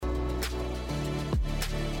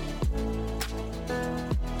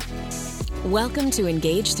Welcome to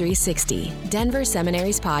Engage 360, Denver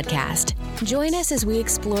Seminary's podcast. Join us as we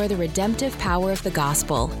explore the redemptive power of the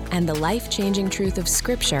gospel and the life-changing truth of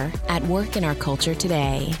Scripture at work in our culture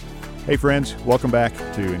today. Hey friends, welcome back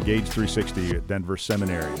to Engage 360 at Denver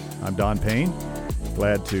Seminary. I'm Don Payne,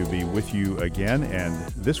 glad to be with you again, and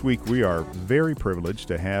this week we are very privileged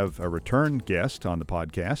to have a return guest on the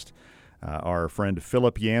podcast, our friend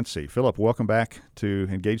Philip Yancey. Philip, welcome back to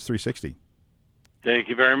Engage 360. Thank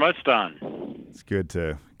you very much, Don. It's good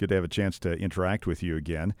to have a chance to interact with you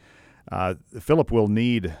again. Philip will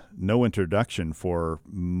need no introduction for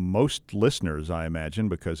most listeners, I imagine,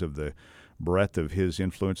 because of the breadth of his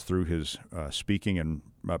influence through his speaking and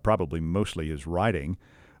probably mostly his writing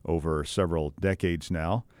over several decades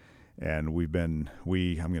now. And I'm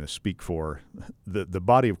going to speak for the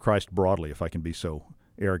body of Christ broadly, if I can be so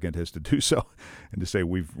arrogant as to do so, and to say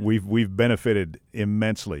we've benefited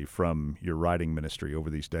immensely from your writing ministry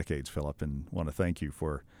over these decades, Philip, and want to thank you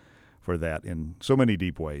for that in so many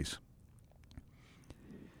deep ways.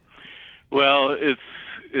 Well,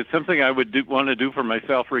 it's something I would want to do for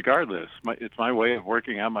myself regardless. It's my way of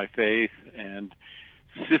working out my faith and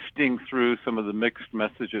sifting through some of the mixed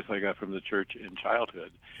messages I got from the church in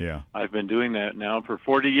childhood. Yeah, I've been doing that now for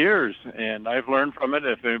 40 years, and I've learned from it.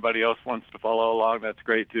 If anybody else wants to follow along, that's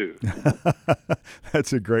great too.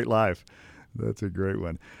 That's a great life. That's a great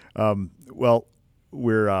one. Well,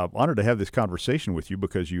 we're honored to have this conversation with you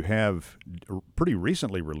because you have pretty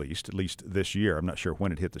recently released, at least this year, I'm not sure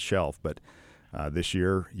when it hit the shelf, but this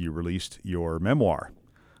year you released your memoir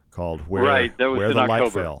called Where the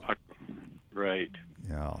Light Fell. Right.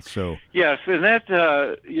 Yeah. So. Yes, and that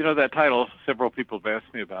that title, several people have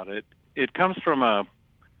asked me about it. It comes from a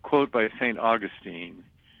quote by St. Augustine,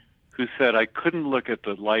 who said, "I couldn't look at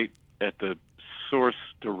the light at the source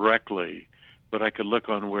directly, but I could look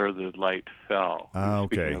on where the light fell."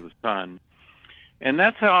 Okay. Speaking of the sun. And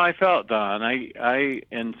that's how I felt, Don. I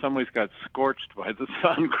in some ways got scorched by the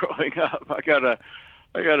sun growing up. I got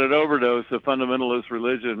an overdose of fundamentalist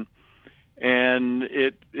religion, and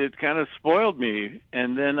it kind of spoiled me.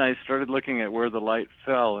 And then I started looking at where the light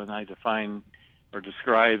fell, and I define or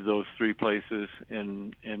describe those three places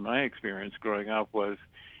in my experience growing up was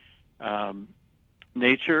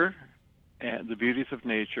nature, and the beauties of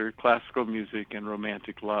nature, classical music, and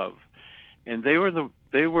romantic love. And they were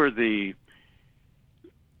the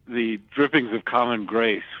drippings of common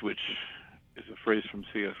grace, which is a phrase from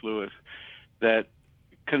C.S. Lewis, that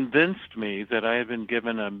convinced me that I had been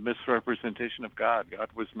given a misrepresentation of God. God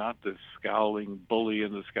was not this scowling bully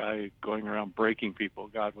in the sky going around breaking people.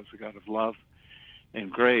 God was a God of love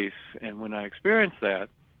and grace. And when I experienced that,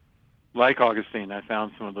 like Augustine, I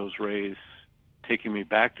found some of those rays taking me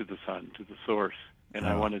back to the sun, to the source, and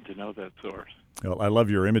I wanted to know that source. Well, I love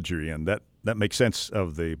your imagery, and that makes sense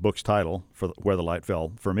of the book's title, Where the Light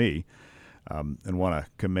Fell, for me, and want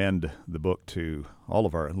to commend the book to all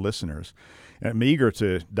of our listeners. And I'm eager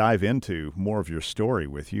to dive into more of your story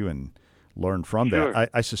with you and learn from Sure.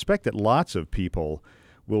 that. I suspect that lots of people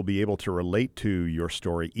will be able to relate to your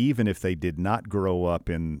story, even if they did not grow up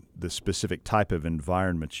in the specific type of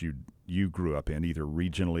environments you grew up in, either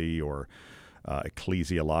regionally or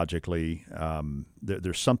ecclesiologically.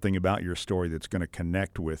 There's something about your story that's going to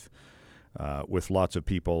connect with lots of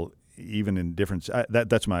people, even in different.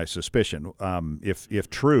 That's my suspicion. If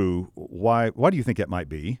true, why do you think that might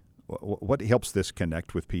be? What helps this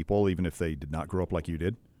connect with people, even if they did not grow up like you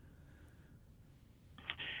did?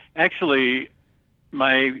 Actually,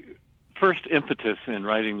 my first impetus in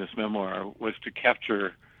writing this memoir was to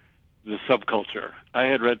capture the subculture. I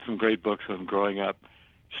had read some great books on growing up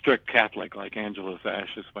strict Catholic, like Angelus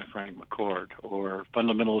Ashes by Frank McCord, or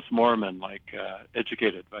Fundamentalist Mormon, like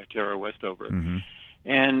Educated by Tara Westover. Mm-hmm.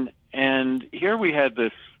 And here we had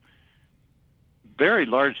this very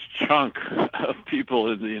large chunk of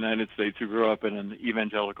people in the United States who grew up in an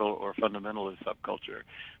evangelical or fundamentalist subculture.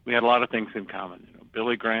 We had a lot of things in common,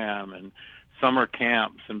 Billy Graham and summer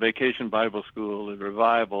camps and vacation Bible school and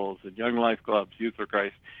revivals and young life clubs, Youth for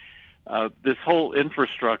Christ, this whole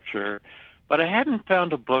infrastructure. But I hadn't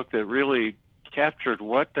found a book that really captured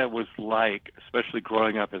what that was like, especially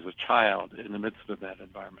growing up as a child in the midst of that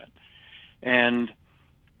environment. And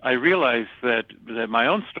I realized that my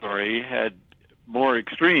own story had more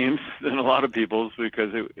extremes than a lot of people's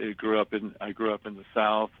because I grew up in the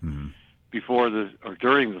South before or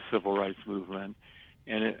during the Civil Rights Movement,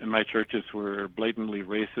 and my churches were blatantly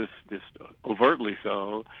racist, just overtly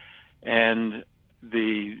so, and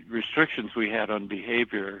the restrictions we had on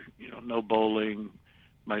behavior, no bowling,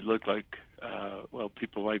 might look like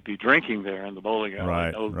people might be drinking there in the bowling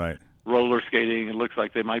alley. Right. roller skating. It looks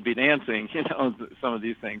like they might be dancing, some of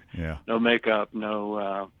these things. Yeah. No makeup,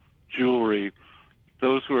 no jewelry.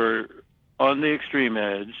 Those were on the extreme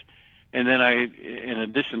edge. And then in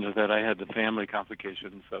addition to that, I had the family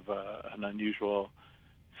complications of an unusual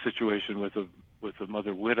situation with a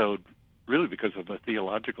mother widowed, really because of a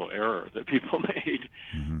theological error that people made.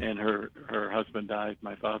 Mm-hmm. And her husband died,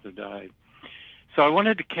 my father died. So I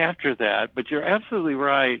wanted to capture that, but you're absolutely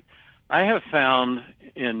right. I have found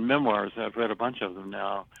in memoirs, I've read a bunch of them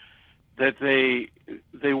now, that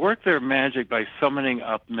they work their magic by summoning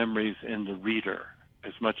up memories in the reader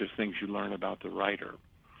as much as things you learn about the writer.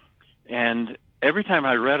 And every time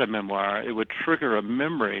I read a memoir, it would trigger a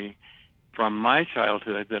memory from my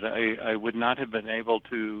childhood that I would not have been able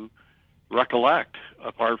to recollect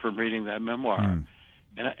apart from reading that memoir.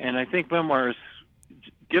 And I think memoirs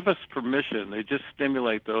give us permission. They just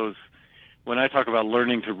stimulate those. When I talk about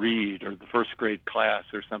learning to read or the first grade class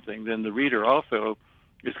or something, then the reader also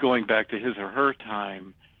is going back to his or her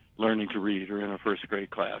time learning to read or in a first grade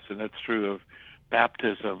class. And that's true of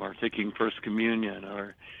baptism or taking First Communion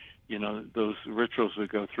or, those rituals we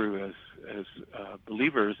go through as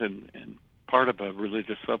believers and part of a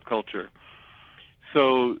religious subculture.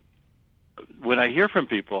 So when I hear from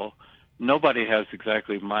people, nobody has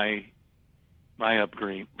exactly my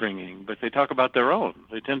upbringing, but they talk about their own.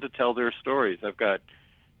 They tend to tell their stories. I've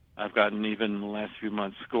gotten even in the last few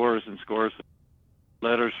months scores and scores of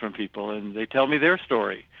letters from people, and they tell me their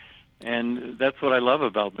story. And that's what I love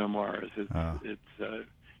about memoirs. It's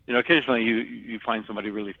occasionally you find somebody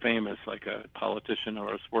really famous, like a politician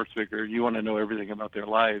or a sports figure. You want to know everything about their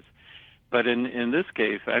lives. But in this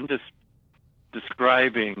case, I'm just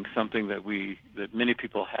describing something that many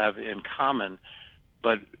people have in common,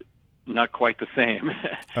 but not quite the same.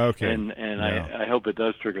 Okay. and I hope it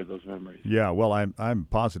does trigger those memories. Yeah, well, I'm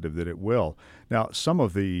positive that it will. Now, some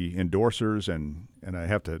of the endorsers, and I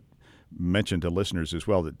have to mention to listeners as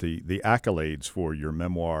well that the accolades for your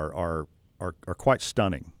memoir are quite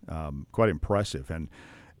stunning, quite impressive. And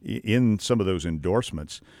in some of those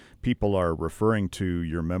endorsements, people are referring to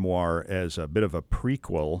your memoir as a bit of a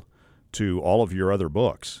prequel to all of your other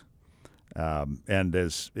books. And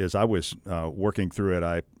as I was working through it,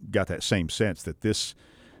 I got that same sense that this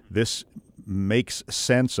makes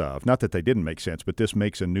sense of, not that they didn't make sense, but this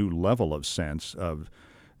makes a new level of sense of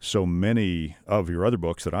so many of your other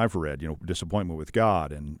books that I've read, Disappointment with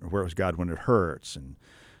God and Where Was God When It Hurts and,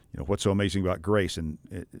 What's So Amazing About Grace and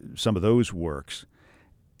some of those works.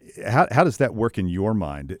 How does that work in your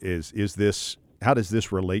mind? How does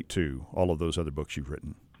this relate to all of those other books you've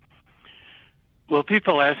written? Well,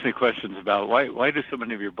 people ask me questions about why do so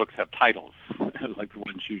many of your books have titles, like the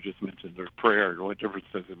ones you just mentioned, or prayer, or what difference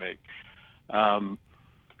does it make? Why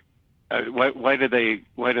do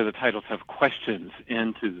the titles have questions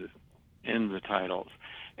in the titles?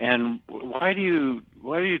 And why do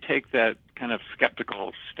you take that kind of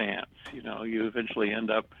skeptical stance? You eventually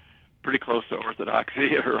end up pretty close to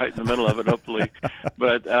orthodoxy, or right in the middle of it, hopefully.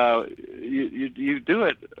 But you do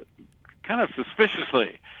it kind of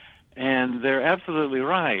suspiciously. And they're absolutely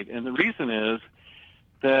right. And the reason is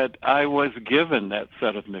that I was given that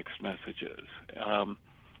set of mixed messages.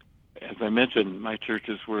 As I mentioned, my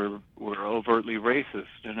churches were overtly racist.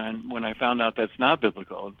 And when I found out that's not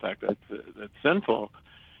biblical, in fact, that's sinful,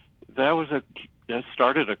 that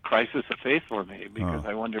started a crisis of faith for me, because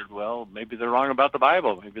I wondered, well, maybe they're wrong about the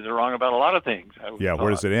Bible. Maybe they're wrong about a lot of things. Yeah, where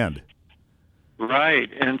does it end? Right.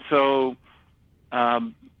 And so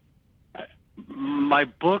my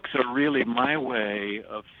books are really my way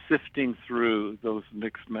of sifting through those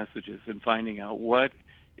mixed messages and finding out what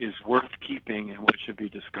is worth keeping and what should be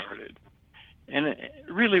discarded. And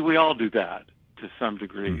really, we all do that to some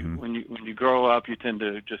degree. Mm-hmm. When you grow up, you tend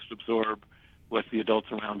to just absorb what the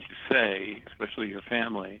adults around you say, especially your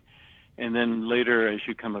family. And then later, as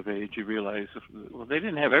you come of age, you realize, well, they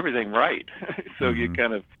didn't have everything right. So Mm-hmm. you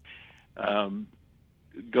kind of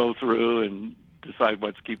go through and decide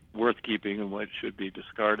what's worth keeping and what should be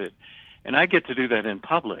discarded. And I get to do that in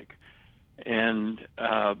public. And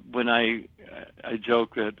when I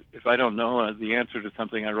joke that if I don't know the answer to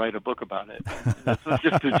something, I write a book about it. That's not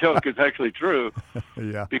just a joke. It's actually true.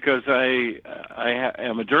 Yeah. Because I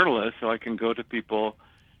am a journalist, so I can go to people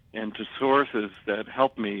and to sources that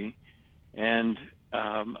help me. And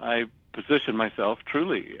I position myself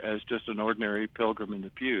truly as just an ordinary pilgrim in the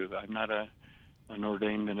pew. I'm not an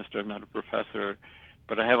ordained minister. I'm not a professor.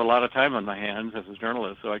 But I have a lot of time on my hands as a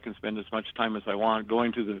journalist, so I can spend as much time as I want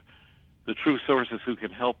going to the true sources who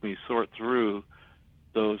can help me sort through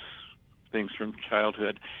those things from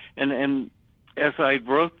childhood. And as I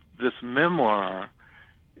wrote this memoir,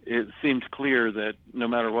 it seemed clear that no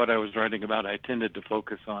matter what I was writing about, I tended to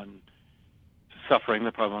focus on suffering,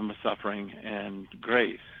 the problem of suffering, and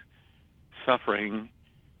grace. Suffering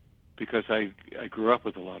because I grew up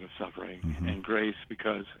with a lot of suffering, and grace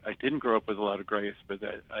because I didn't grow up with a lot of grace, but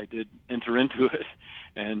that I did enter into it.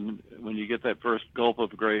 And when you get that first gulp of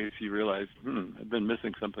grace, you realize, I've been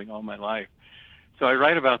missing something all my life. So I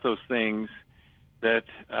write about those things that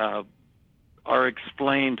are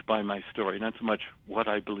explained by my story, not so much what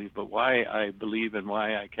I believe, but why I believe and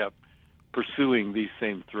why I kept pursuing these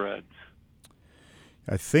same threads.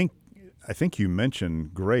 I think you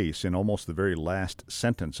mention grace in almost the very last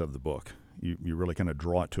sentence of the book. You really kind of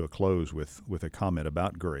draw it to a close with a comment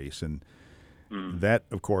about grace, and that,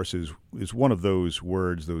 of course, is one of those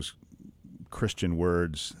words, those Christian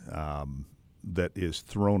words that is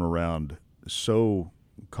thrown around so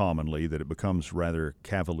commonly that it becomes rather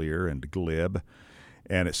cavalier and glib.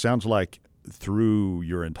 And it sounds like through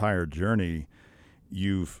your entire journey,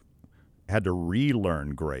 you've had to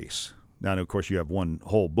relearn grace. Now, of course, you have one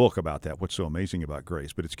whole book about that, what's so amazing about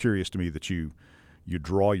grace, but it's curious to me that you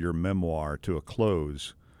draw your memoir to a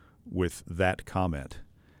close with that comment.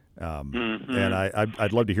 And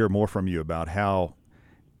I'd love to hear more from you about how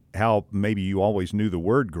maybe you always knew the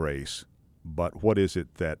word grace, but what is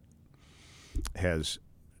it that has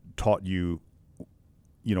taught you,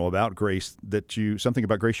 about grace something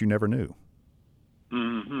about grace you never knew?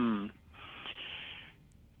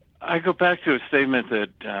 I go back to a statement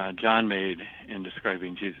that John made in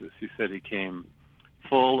describing Jesus. He said he came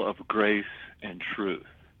full of grace and truth.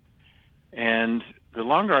 And the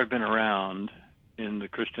longer I've been around in the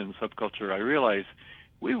Christian subculture, I realize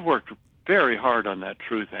we've worked very hard on that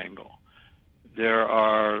truth angle. There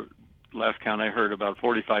are, last count I heard, about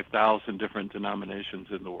 45,000 different denominations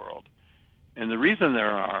in the world. And the reason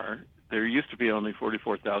there used to be only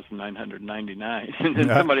 44,999. And then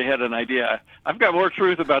somebody had an idea, I've got more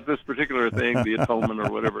truth about this particular thing, the atonement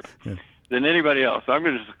or whatever, than anybody else. So I'm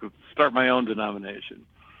going to just start my own denomination.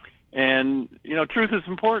 And, truth is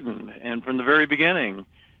important. And from the very beginning,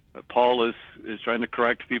 Paul is trying to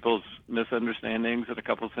correct people's misunderstandings. And a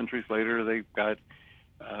couple of centuries later, they've got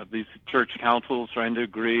these church councils trying to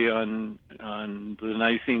agree on the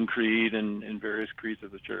Nicene Creed and various creeds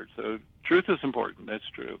of the church. So truth is important. That's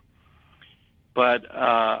true. But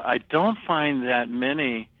I don't find that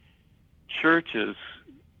many churches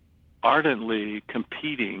ardently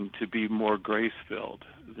competing to be more grace-filled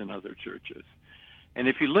than other churches. And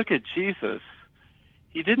if you look at Jesus,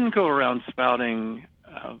 he didn't go around spouting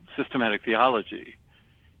systematic theology.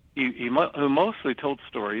 He mostly told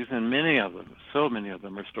stories, and so many of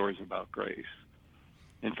them are stories about grace.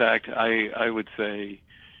 In fact, I would say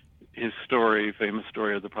his famous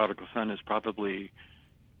story of the prodigal son, is probably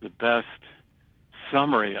the best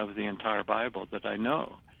summary of the entire Bible that I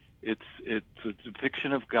know. It's a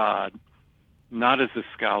depiction of God, not as a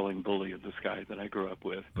scowling bully of the sky that I grew up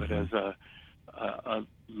with, but as a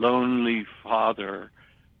lonely father,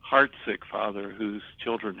 heartsick father whose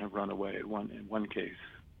children have run away. In one case,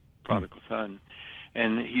 prodigal son,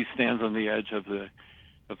 and he stands on the edge of the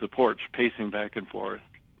porch, pacing back and forth,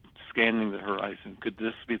 scanning the horizon. Could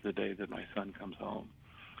this be the day that my son comes home?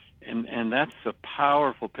 And that's a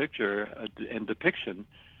powerful picture and depiction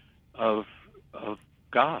of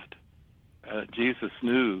God. Jesus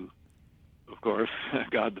knew, of course,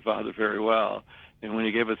 God the Father very well. And when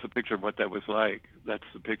he gave us a picture of what that was like, that's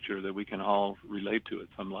the picture that we can all relate to at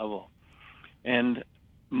some level. And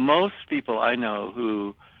most people I know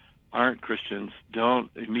who aren't Christians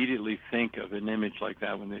don't immediately think of an image like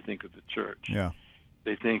that when they think of the church. Yeah.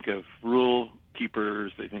 They think of rule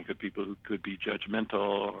keepers. They think of people who could be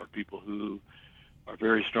judgmental, or people who are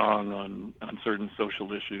very strong on certain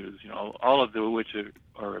social issues, all of which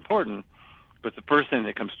are important. But the first thing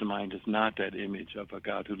that comes to mind is not that image of a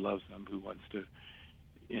God who loves them, who wants to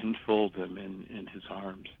enfold them in his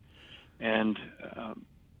arms. And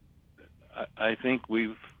I think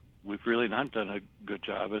we've really not done a good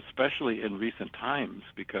job, especially in recent times,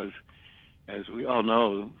 because as we all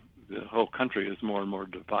know, the whole country is more and more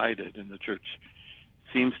divided, and the church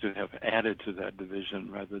seems to have added to that division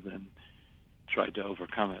rather than tried to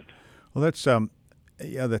overcome it. Well,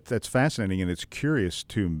 that's fascinating, and it's curious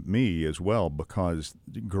to me as well, because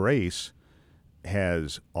grace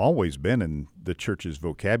has always been in the church's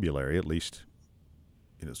vocabulary, at least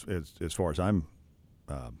as far as I'm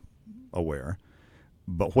aware.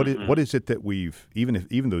 But what is it that we've,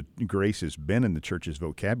 even though grace has been in the church's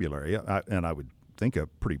vocabulary, and I would think a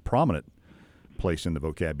pretty prominent place in the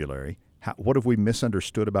vocabulary, what have we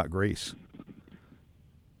misunderstood about grace?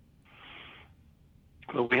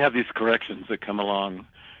 Well, we have these corrections that come along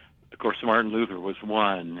of course, Martin Luther was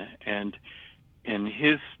one, and in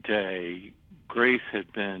his day, grace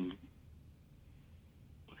had been,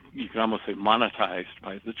 you could almost say, monetized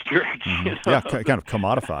by the church. Mm-hmm. You know? Yeah, kind of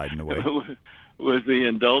commodified in a way. With the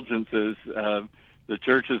indulgences, the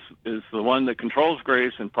church is the one that controls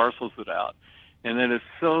grace and parcels it out, and that is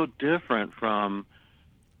so different from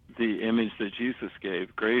the image that Jesus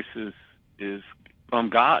gave. Grace is from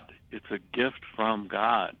God. It's a gift from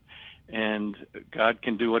God, and God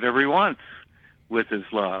can do whatever He wants with His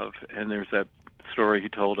love. And there's that story He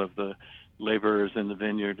told of the laborers in the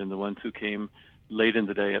vineyard, and the ones who came late in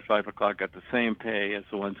the day at 5 o'clock got the same pay as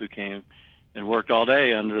the ones who came and worked all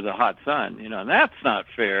day under the hot sun. And that's not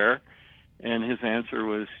fair. And His answer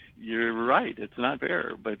was, "You're right. It's not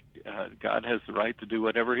fair, but God has the right to do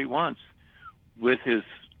whatever He wants with His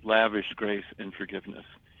lavish grace and forgiveness."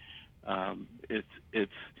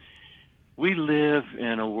 We live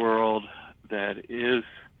in a world that is,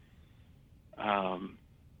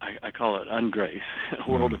 I call it ungrace, a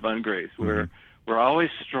world of ungrace, where we're always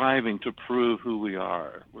striving to prove who we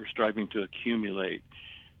are. We're striving to accumulate,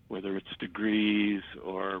 whether it's degrees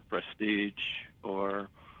or prestige or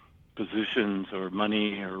positions or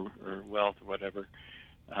money or wealth or whatever.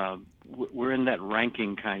 We're in that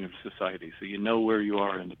ranking kind of society, so you know where you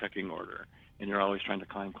are in the pecking order, and you're always trying to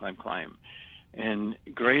climb. And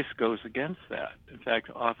grace goes against that. In fact,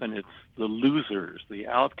 often it's the losers, the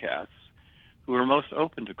outcasts, who are most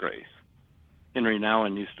open to grace. Henry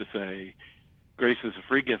Nouwen used to say, grace is a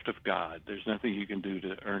free gift of God. There's nothing you can do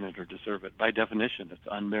to earn it or deserve it. By definition, it's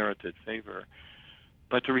unmerited favor.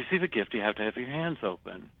 But to receive a gift, you have to have your hands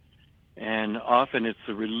open. And often it's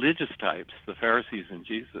the religious types, the Pharisees in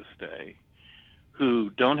Jesus' day,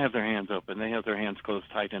 who don't have their hands open. They have their hands closed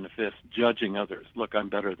tight in a fist, judging others. Look, I'm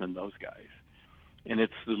better than those guys. And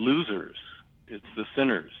it's the losers, it's the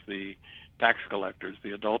sinners, the tax collectors,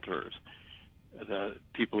 the adulterers, the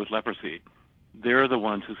people with leprosy. They're the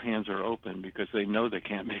ones whose hands are open because they know they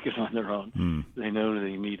can't make it on their own. They know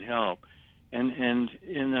they need help. And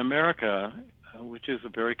in America, which is a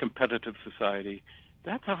very competitive society,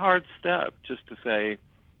 that's a hard step, just to say,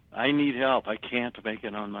 I need help. I can't make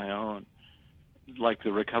it on my own, like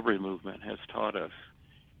the recovery movement has taught us.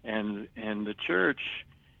 And the church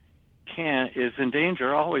is in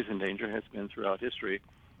danger, always in danger, has been throughout history,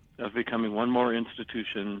 of becoming one more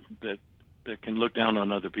institution that can look down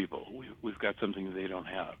on other people. We've got something they don't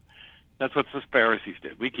have. That's what the Pharisees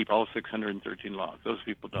did. We keep all 613 laws. Those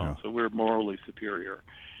people don't. Yeah. So we're morally superior.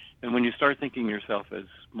 And when you start thinking yourself as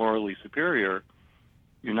morally superior,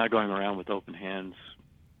 you're not going around with open hands,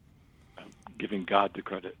 giving God the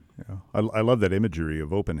credit. Yeah. I love that imagery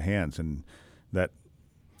of open hands, and that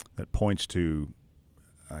points to,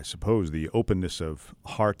 I suppose, the openness of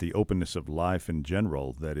heart, the openness of life in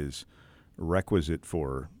general that is requisite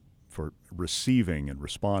for receiving and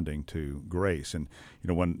responding to grace. And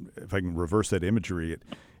if I can reverse that imagery,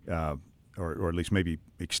 or at least maybe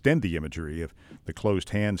extend the imagery of the closed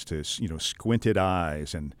hands to squinted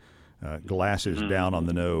eyes and glasses down on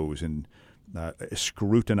the nose and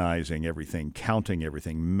scrutinizing everything, counting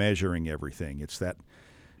everything, measuring everything. It's that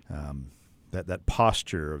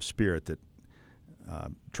posture of spirit that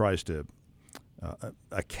tries to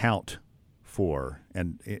account for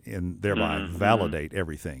and thereby validate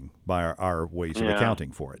everything by our ways of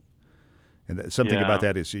accounting for it. And something about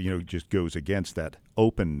that is, just goes against that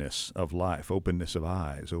openness of life, openness of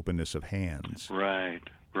eyes, openness of hands. Right.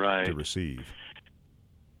 To receive.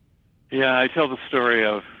 Yeah, I tell the story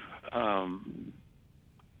of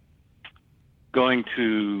going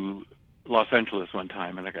to Los Angeles one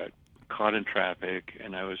time, and I got caught in traffic,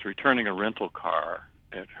 and I was returning a rental car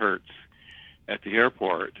at Hertz at the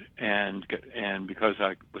airport, and because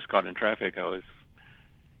I was caught in traffic, I was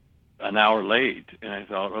an hour late, and I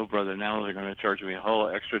thought, oh brother, now they're going to charge me a whole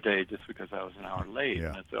extra day just because I was an hour late.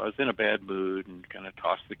 Yeah. And so I was in a bad mood and kind of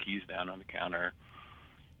tossed the keys down on the counter,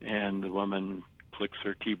 and the woman clicks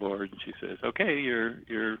her keyboard and she says, "Okay,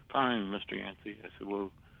 you're fine, Mr. Yancey." I said,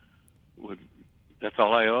 "Well, that's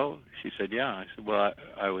all I owe?" She said, "Yeah." I said, "Well,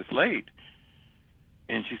 I was late."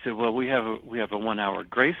 And she said, "Well, we have a 1 hour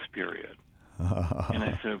grace period." And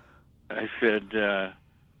I said,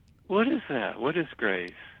 "What is that? What is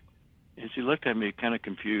grace?" And she looked at me kind of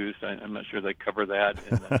confused. I'm not sure they cover that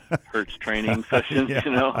in the Hertz training sessions,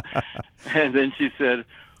 And then she said,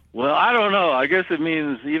 "Well, I don't know. I guess it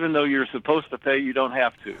means even though you're supposed to pay, you don't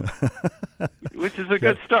have to," which is a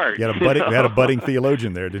good start. You had a budding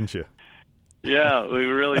theologian there, didn't you? Yeah, we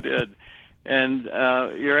really did. And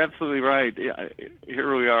you're absolutely right.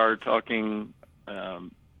 Here we are talking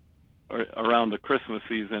around the Christmas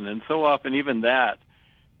season, and so often even that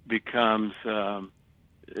becomes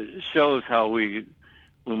it shows how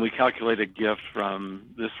when we calculate a gift from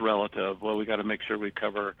this relative, well, we got to make sure we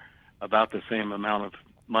cover about the same amount of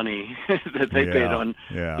money that they paid on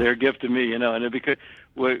their gift to me, and because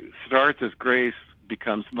what starts as grace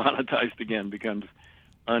becomes monetized again, becomes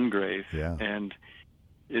ungrace. Yeah. And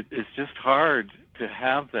it's just hard to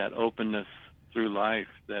have that openness through life,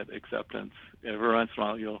 that acceptance. Every once in a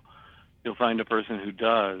while you'll find a person who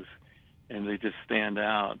does, and they just stand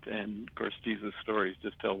out. And of course, Jesus' stories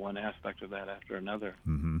just tell one aspect of that after another.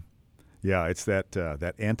 Mm-hmm. Yeah, it's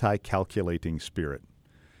that anti-calculating spirit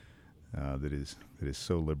that is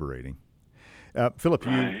so liberating. Philip,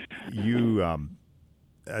 right. you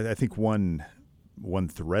I think one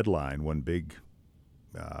thread line, one big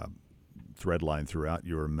thread line throughout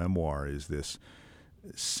your memoir is this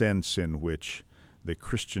sense in which the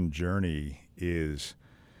Christian journey is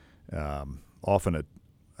often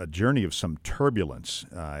a journey of some turbulence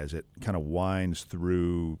as it kind of winds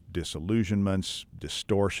through disillusionments,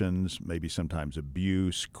 distortions, maybe sometimes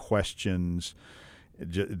abuse, questions,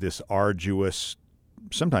 this arduous,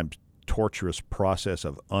 sometimes torturous process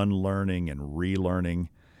of unlearning and relearning.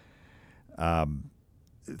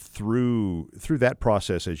 Through that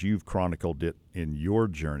process, as you've chronicled it in your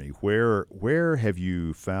journey, where have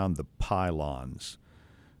you found the pylons?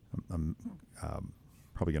 I'm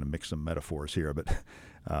probably going to mix some metaphors here, but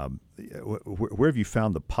where have you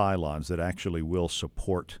found the pylons that actually will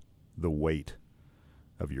support the weight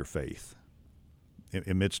of your faith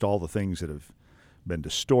amidst all the things that have been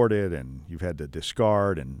distorted and you've had to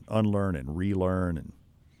discard and unlearn and relearn? And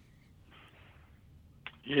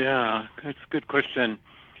yeah, that's a good question.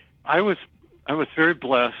 I was very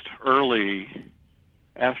blessed early.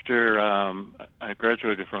 After I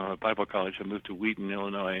graduated from a Bible college, I moved to Wheaton,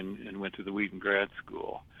 Illinois, and went to the Wheaton Grad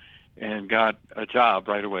School, and got a job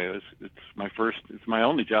right away. It's my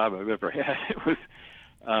only job I've ever had. It was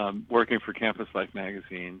working for Campus Life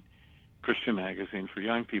magazine, Christian magazine for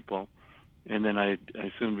young people, and then I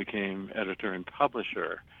soon became editor and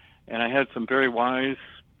publisher. And I had some very wise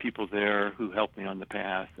people there who helped me on the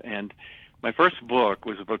path. And my first book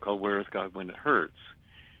was a book called Where is God When It Hurts?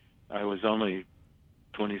 I was only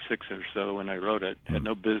 26 or so when I wrote it. Had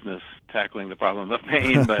no business tackling the problem of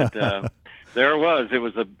pain, but there it was. It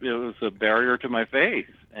was a barrier to my faith.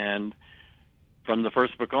 And from the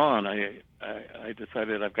first book on, I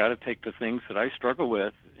decided I've got to take the things that I struggle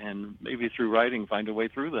with and maybe through writing find a way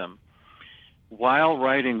through them. While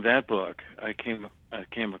writing that book, I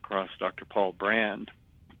came across Dr. Paul Brand,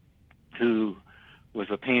 who was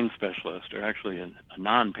a pain specialist, or actually a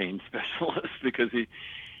non-pain specialist, because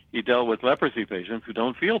he dealt with leprosy patients who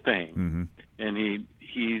don't feel pain. Mm-hmm. And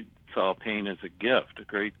he saw pain as a gift, a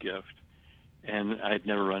great gift. And I'd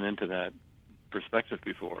never run into that perspective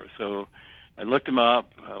before. So I looked him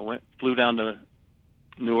up, flew down to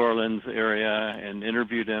New Orleans area and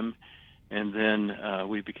interviewed him. And then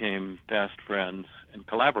we became fast friends and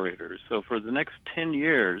collaborators. So for the next 10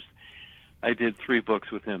 years, I did 3 books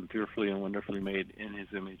with him, Fearfully and Wonderfully Made in His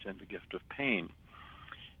Image and The Gift of Pain.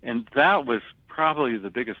 And that was probably the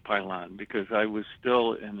biggest pylon, because I was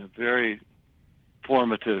still in a very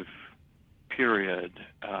formative period.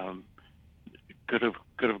 Could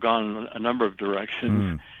have gone a number of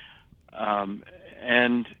directions. And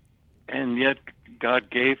yet God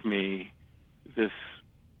gave me this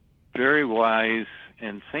very wise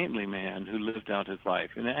and saintly man who lived out his life.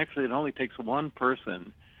 And actually, it only takes one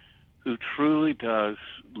person who truly does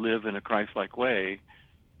live in a Christ-like way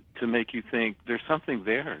to make you think there's something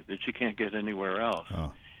there that you can't get anywhere else.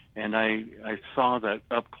 Oh. And I saw that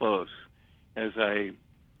up close as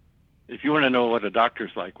if you want to know what a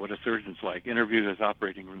doctor's like, what a surgeon's like, interview his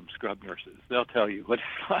operating room scrub nurses. They'll tell you what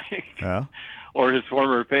it's like. Yeah. Or his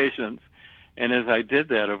former patients. And as I did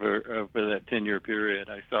that over that 10-year period,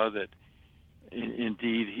 I saw that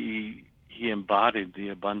indeed he embodied the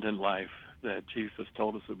abundant life that Jesus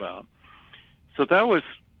told us about. So that was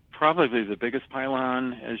probably the biggest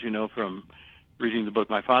pylon. As you know from reading the book,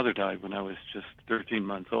 my father died when I was just 13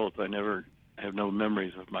 months old. So I have no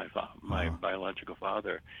memories of my biological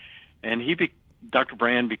father. And Dr.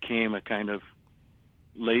 Brand became a kind of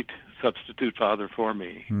late substitute father for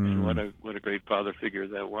me. And what a great father figure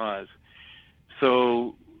that was.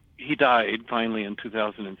 So he died finally in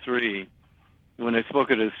 2003. When I spoke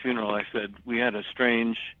at his funeral, I said, we had a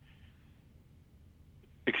strange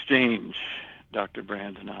exchange, Dr.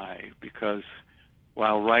 Brand and I, because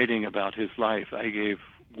while writing about his life, I gave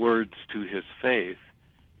words to his faith,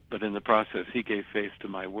 but in the process, he gave faith to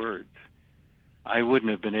my words. I wouldn't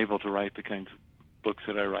have been able to write the kinds of books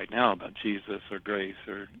that I write now about Jesus or grace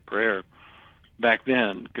or prayer back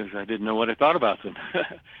then, because I didn't know what I thought about them.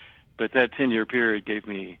 But that 10-year period gave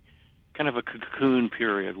me kind of a cocoon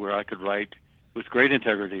period where I could write with great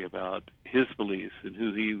integrity about his beliefs and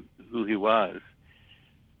who he was,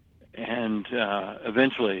 and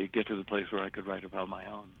eventually get to the place where I could write about my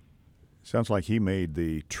own. Sounds like he made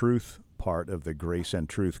the truth part of the grace and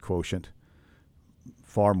truth quotient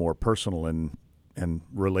far more personal and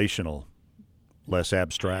relational, less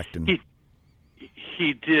abstract. And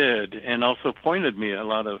he did, and also pointed me a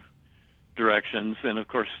lot of directions. And of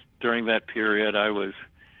course, during that period, I was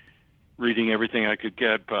reading everything I could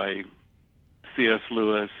get by C.S.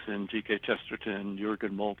 Lewis and G.K. Chesterton,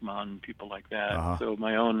 Jürgen Moltmann, people like that. Uh-huh. So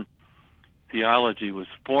my own theology was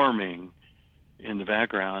forming in the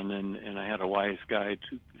background, and I had a wise guide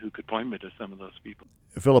who could point me to some of those people.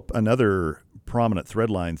 Philip, another prominent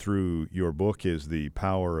thread line through your book is the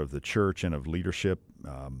power of the church and of leadership,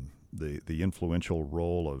 the influential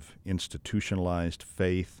role of institutionalized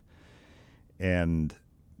faith. And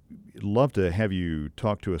I'd love to have you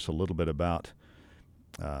talk to us a little bit about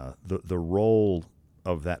the role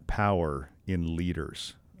of that power in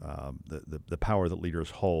leaders, the power that leaders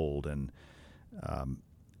hold, and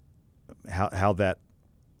how that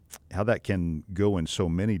can go in so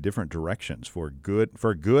many different directions for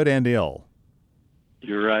good and ill.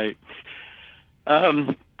 You're right.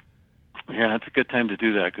 Yeah, it's a good time to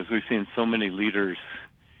do that because we've seen so many leaders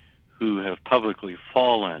who have publicly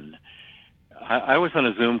fallen. I was on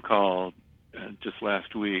a Zoom call just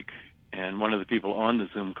last week, and one of the people on the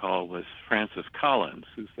Zoom call was Francis Collins,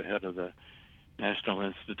 who's the head of the National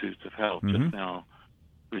Institutes of Health, just now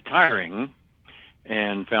retiring,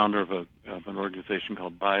 and founder of an organization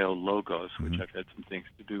called BioLogos, which I've had some things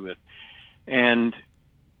to do with. And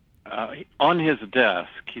on his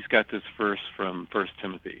desk, he's got this verse from 1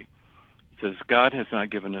 Timothy. It says, "God has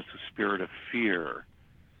not given us a spirit of fear,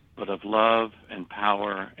 but of love and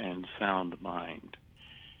power and sound mind."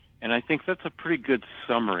 And I think that's a pretty good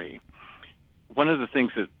summary. One of the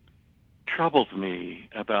things that troubles me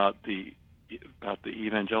about the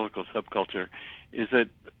evangelical subculture is that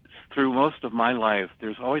through most of my life,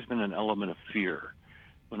 there's always been an element of fear.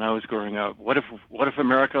 When I was growing up, what if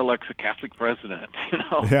America elects a Catholic president?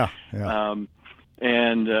 Yeah.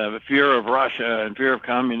 And fear of Russia, and fear of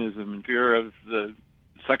communism, and fear of the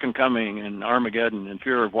Second Coming, and Armageddon, and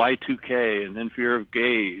fear of Y2K, and then fear of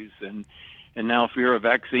gays, and now fear of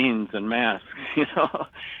vaccines and masks.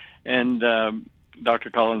 And Dr.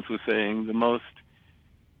 Collins was saying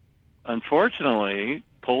unfortunately,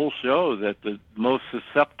 polls show that the most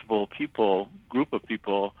susceptible group of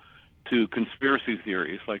people to conspiracy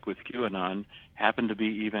theories, like with QAnon, happen to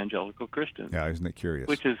be evangelical Christians. Yeah, isn't it curious?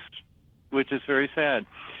 Which is very sad.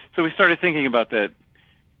 So we started thinking about that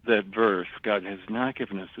verse, God has not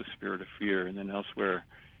given us the spirit of fear, and then elsewhere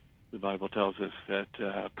the Bible tells us that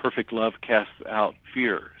perfect love casts out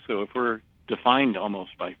fear. So if we're defined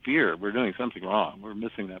almost by fear, we're doing something wrong. We're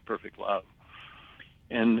missing that perfect love.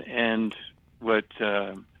 And what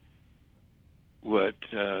the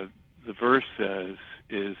verse says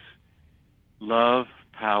is love,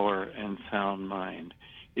 power, and sound mind.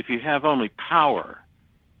 If you have only power,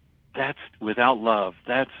 that's without love,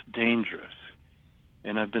 that's dangerous.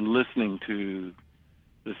 And I've been listening to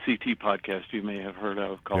the CT podcast you may have heard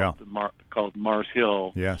of called Mars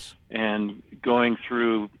Hill. Yes. And going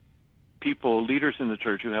through leaders in the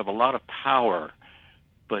church who have a lot of power,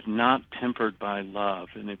 but not tempered by love,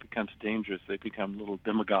 and it becomes dangerous. They become little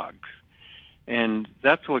demagogues. And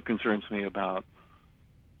that's what concerns me about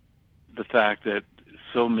the fact that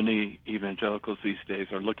so many evangelicals these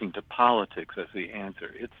days are looking to politics as the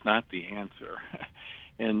answer. It's not the answer.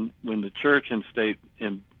 And when the church and state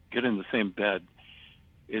get in the same bed,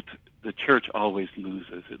 the church always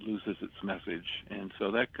loses. It loses its message. And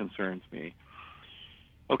so that concerns me.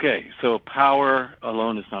 Okay, so power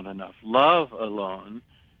alone is not enough. Love alone,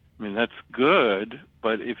 that's good,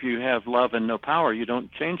 but if you have love and no power, you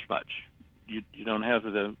don't change much. You don't have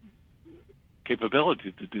the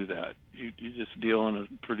capability to do that. You just deal on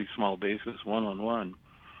a pretty small basis, one-on-one.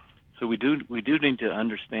 So we do need to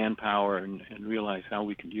understand power and realize how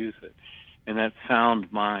we can use it. And that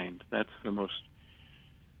sound mind, that's the most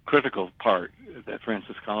critical part that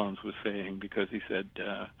Francis Collins was saying, because he said,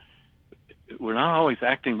 we're not always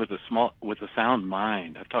acting with a sound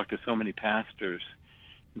mind. I've talked to so many pastors,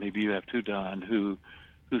 maybe you have too, Don, who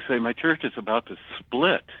say, my church is about to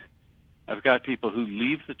split. I've got people who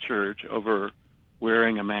leave the church over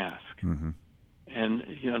wearing a mask. Mm-hmm. And,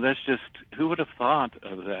 that's just, who would have thought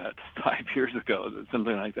of that 5 years ago, that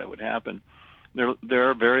something like that would happen? There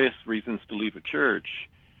are various reasons to leave a church,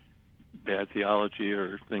 bad theology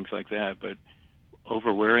or things like that, but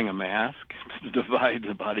over wearing a mask to divide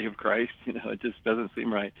the body of Christ, it just doesn't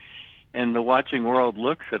seem right. and the watching world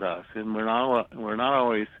looks at us, and we're not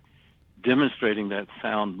always demonstrating that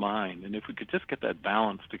sound mind. And if we could just get that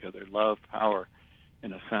balance together, love, power,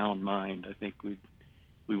 and a sound mind, I think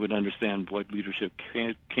we would understand what leadership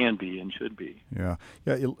can be and should be. Yeah.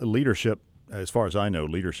 Leadership, as far as I know,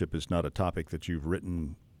 leadership is not a topic that you've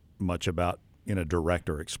written much about in a direct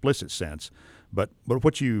or explicit sense. But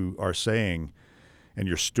what you are saying and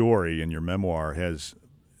your story and your memoir has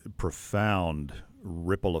profound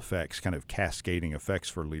ripple effects, kind of cascading effects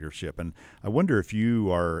for leadership. And I wonder if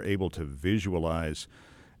you are able to visualize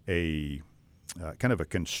a kind of a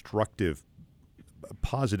constructive,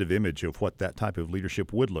 positive image of what that type of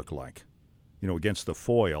leadership would look like, against the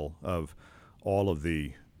foil of all of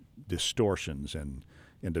the distortions and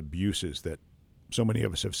abuses that so many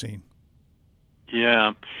of us have seen.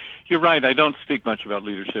 Yeah, you're right. I don't speak much about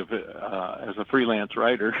leadership as a freelance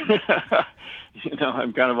writer.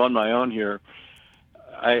 I'm kind of on my own here.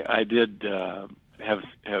 I did have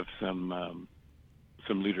some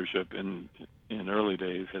leadership in early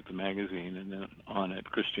days at the magazine, and then on at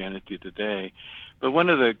Christianity Today. But one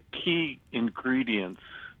of the key ingredients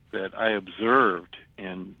that I observed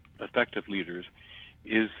in effective leaders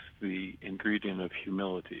is the ingredient of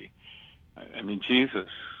humility. I mean, Jesus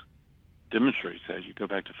demonstrates that. You go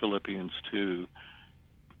back to Philippians 2,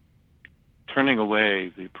 turning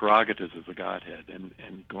away the prerogatives of the Godhead and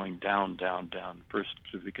going down, first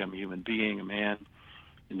to become a human being, a man,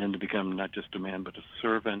 and then to become not just a man but a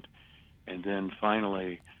servant, and then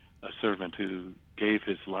finally a servant who gave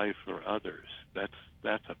his life for others.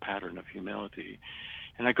 That's a pattern of humility.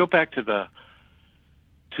 And I go back to the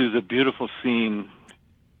beautiful scene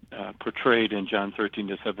portrayed in John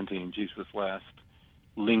 13-17, Jesus' last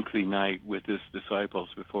lengthy night with his disciples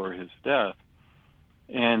before his death.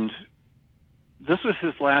 And this was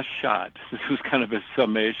his last shot. This was kind of his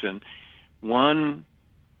summation. One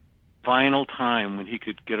final time when he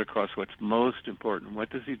could get across what's most important. What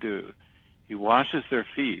does he do? He washes their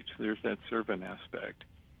feet. There's that servant aspect.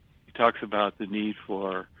 He talks about the need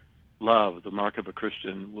for love. The mark of a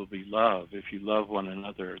Christian will be love. If you love one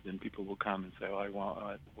another, then people will come and say, "Oh, I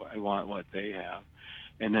want what they have."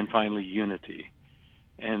 And then finally, unity.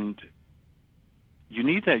 And you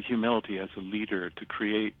need that humility as a leader to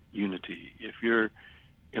create unity. If you're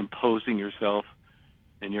imposing yourself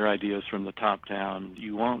and your ideas from the top down,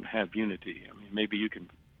 you won't have unity. I mean, maybe you can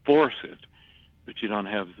force it, but you don't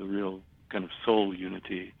have the real kind of soul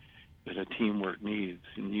unity that a teamwork needs.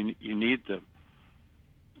 And you need the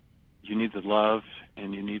love,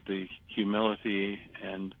 and you need the humility,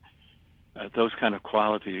 and those kind of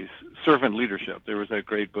qualities. Servant leadership. There was that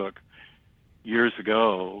great book years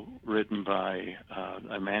ago written by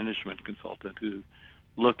a management consultant who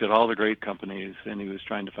looked at all the great companies, and he was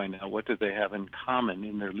trying to find out what did they have in common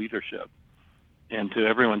in their leadership. And to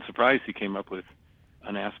everyone's surprise, he came up with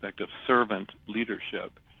an aspect of servant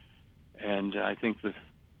leadership. And I think that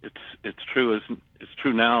it's true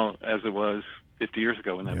now as it was 50 years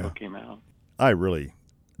ago when that book came out.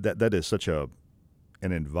 That is such an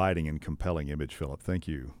inviting and compelling image, Philip. Thank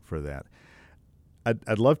you for that.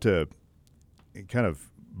 I'd love to kind of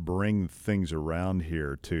bring things around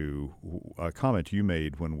here to a comment you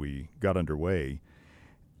made when we got underway,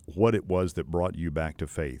 what it was that brought you back to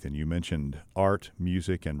faith. And you mentioned art,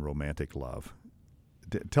 music, and romantic love.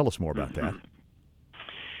 Tell us more about that.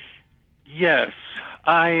 Yes.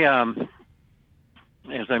 As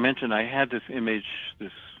I mentioned, I had this image,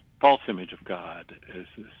 this false image of God as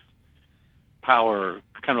this power,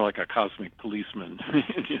 kind of like a cosmic policeman,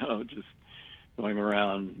 just going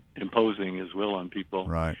around imposing his will on people,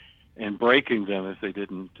 right, and breaking them if they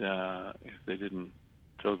didn't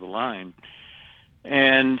toe the line.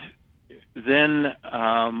 And then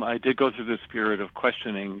I did go through this period of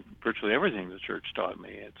questioning virtually everything the church taught me.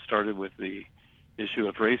 It started with the issue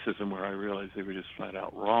of racism, where I realized they were just flat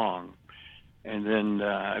out wrong. And then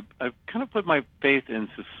I kind of put my faith in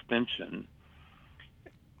suspension.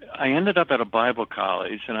 I ended up at a Bible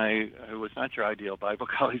college, and I was not your ideal Bible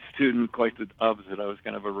college student, quite the opposite. I was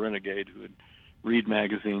kind of a renegade who would read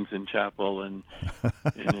magazines in chapel and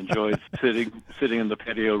enjoyed sitting in the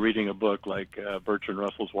patio reading a book like Bertrand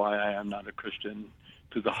Russell's Why I Am Not a Christian,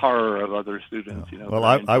 to the horror of other students. Well,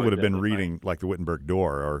 I would have been reading like the Wittenberg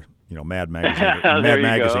Door or Mad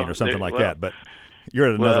Magazine, or something like that. But you're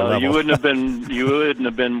at another level. You wouldn't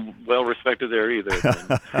have been well respected there either.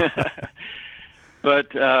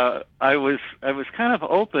 But I was kind of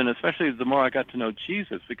open, especially the more I got to know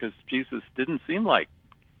Jesus, because Jesus didn't seem like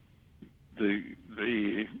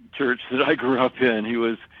the church that I grew up in. He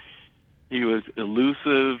was He was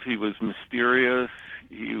elusive. He was mysterious.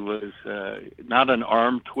 He was not an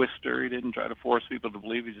arm twister. He didn't try to force people to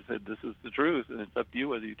believe. He just said, "This is the truth, and it's up to you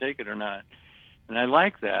whether you take it or not." And I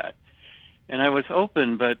like that. And I was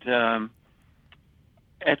open, but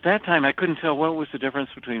at that time, I couldn't tell what was the difference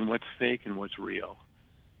between what's fake and what's real.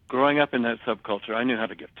 Growing up in that subculture, I knew how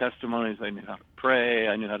to give testimonies. I knew how to pray.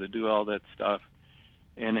 I knew how to do all that stuff,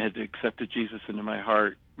 and had accepted Jesus into my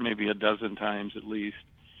heart maybe a dozen times at least.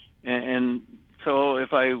 And so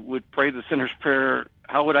if I would pray the sinner's prayer,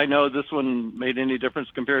 how would I know this one made any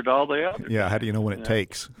difference compared to all the others? Yeah, how do you know when it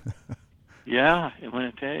takes? Yeah, when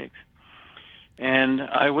it takes. And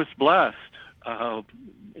I was blessed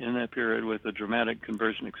in that period with a dramatic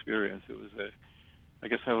conversion experience. It was I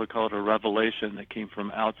guess I would call it a revelation that came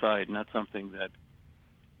from outside, not something that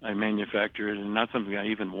I manufactured and not something I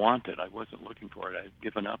even wanted. I wasn't looking for it. I'd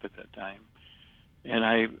given up at that time. And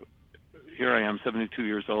here I am, 72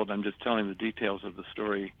 years old. I'm just telling the details of the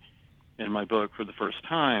story in my book for the first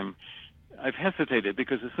time. I've hesitated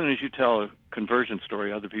because as soon as you tell a conversion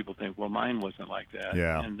story, other people think, well, mine wasn't like that.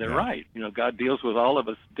 Yeah, and they're right. God deals with all of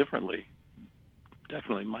us differently.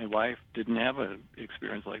 Definitely. My wife didn't have an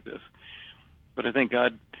experience like this. But I think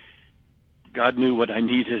God knew what I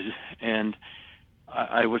needed, and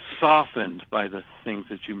I was softened by the things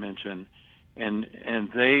that you mentioned, and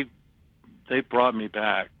they brought me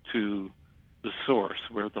back to the source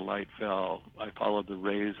where the light fell. I followed the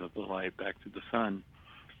rays of the light back to the sun.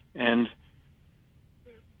 And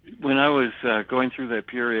when I was going through that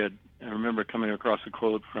period, I remember coming across a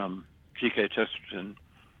quote from G.K. Chesterton,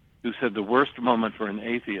 who said the worst moment for an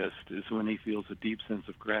atheist is when he feels a deep sense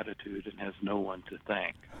of gratitude and has no one to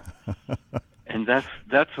thank. And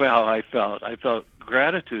that's how I felt. I felt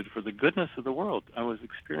gratitude for the goodness of the world. I was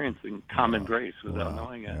experiencing common grace without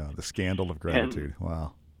knowing it. Yeah, the scandal of gratitude.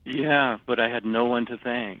 Wow. Yeah, but I had no one to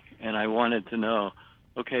thank, and I wanted to know,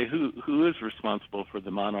 okay, who is responsible for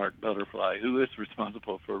the monarch butterfly? Who is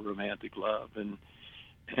responsible for romantic love and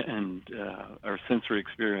our sensory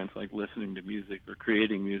experience, like listening to music or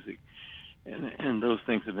creating music? And those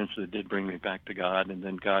things eventually did bring me back to God, and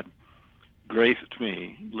then God graced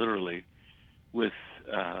me, literally, with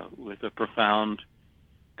a profound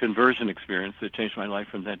conversion experience that changed my life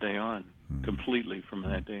from that day on, completely from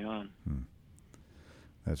that day on.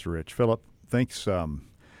 That's rich. Philip, thanks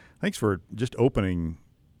for just opening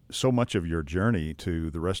so much of your journey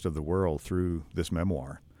to the rest of the world through this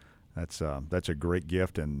memoir. That's a great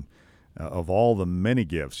gift, and of all the many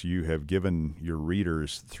gifts you have given your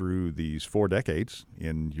readers through these 4 decades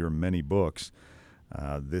in your many books,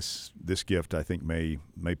 this gift I think may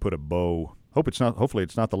put a bow. Hopefully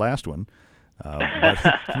it's not the last one,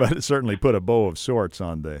 but it certainly put a bow of sorts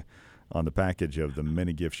on the package of the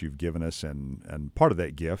many gifts you've given us, and part of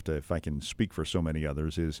that gift, if I can speak for so many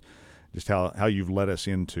others, is just how you've led us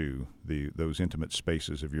into those intimate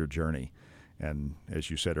spaces of your journey, and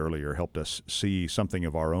as you said earlier, helped us see something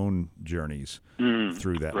of our own journeys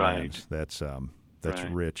through that lens. That's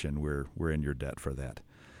right. Rich, and we're in your debt for that.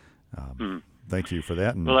 Thank you for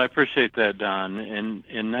that. Well, I appreciate that, Don.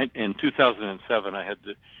 In 2007, I had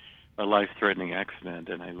a life-threatening accident,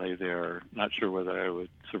 and I lay there not sure whether I would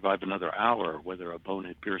survive another hour, whether a bone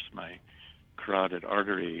had pierced my carotid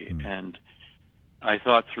artery. And I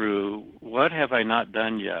thought through, what have I not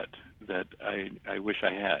done yet that I wish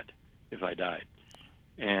I had if I died?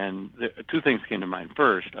 And 2 things came to mind.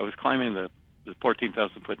 First, I was climbing the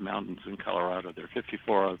 14,000-foot mountains in Colorado. There are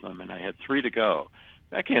 54 of them, and I had 3 to go.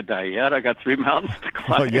 I can't die yet. I got 3 mountains to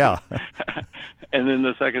climb. Oh, yeah. And then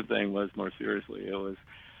the second thing was, more seriously, it was,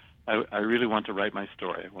 I really want to write my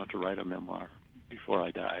story. I want to write a memoir before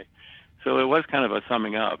I die. So it was kind of a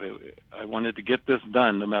summing up. I wanted to get this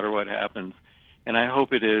done no matter what happens. And I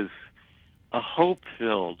hope it is a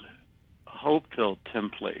hope-filled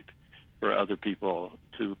template for other people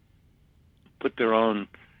to put their own,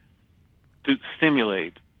 to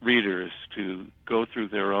stimulate readers to go through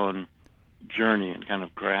their own journey and kind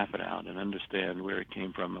of graph it out and understand where it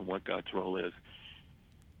came from and what God's role is.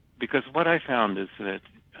 Because what I found is that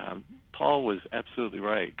Paul was absolutely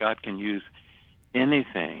right. God can use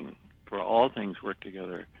anything, for all things work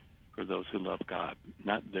together for those who love God.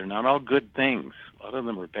 They're not all good things. A lot of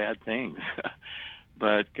them are bad things.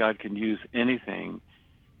 But God can use anything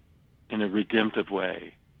in a redemptive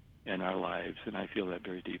way in our lives, and I feel that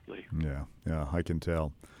very deeply. Yeah, I can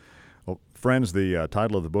tell. Well, friends, the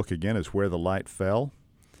title of the book again is Where the Light Fell,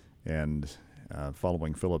 and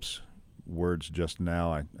following Philip's words just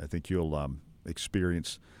now, I think you'll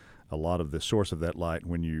experience a lot of the source of that light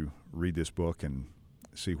when you read this book and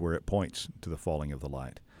see where it points to the falling of the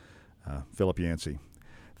light. Philip Yancey,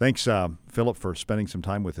 Thanks, Philip, for spending some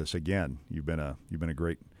time with us again. You've been a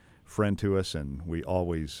great friend to us, and we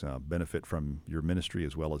always benefit from your ministry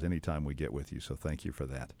as well as any time we get with you. So thank you for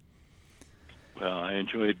that. Well, I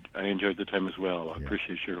enjoyed the time as well. I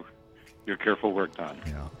appreciate your careful work, Don.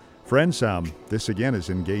 Yeah. Friends, this again is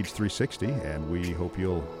Engage 360, and we hope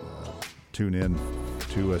you'll tune in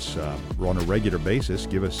to us on a regular basis.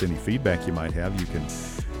 Give us any feedback you might have. You can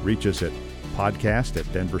reach us at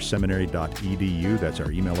podcast@denverseminary.edu. That's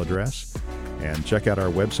our email address. And check out our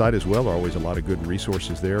website as well. There are always a lot of good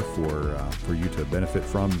resources there for you to benefit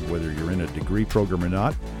from, whether you're in a degree program or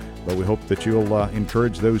not. But we hope that you'll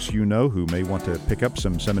encourage those you know who may want to pick up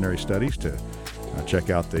some seminary studies to check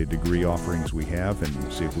out the degree offerings we have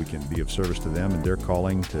and see if we can be of service to them and their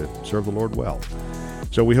calling to serve the Lord well.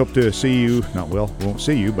 So we hope to see you, we won't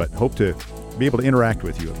see you, but hope to be able to interact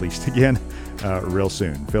with you at least again real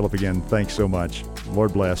soon. Philip, again, thanks so much.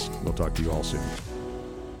 Lord bless. We'll talk to you all soon.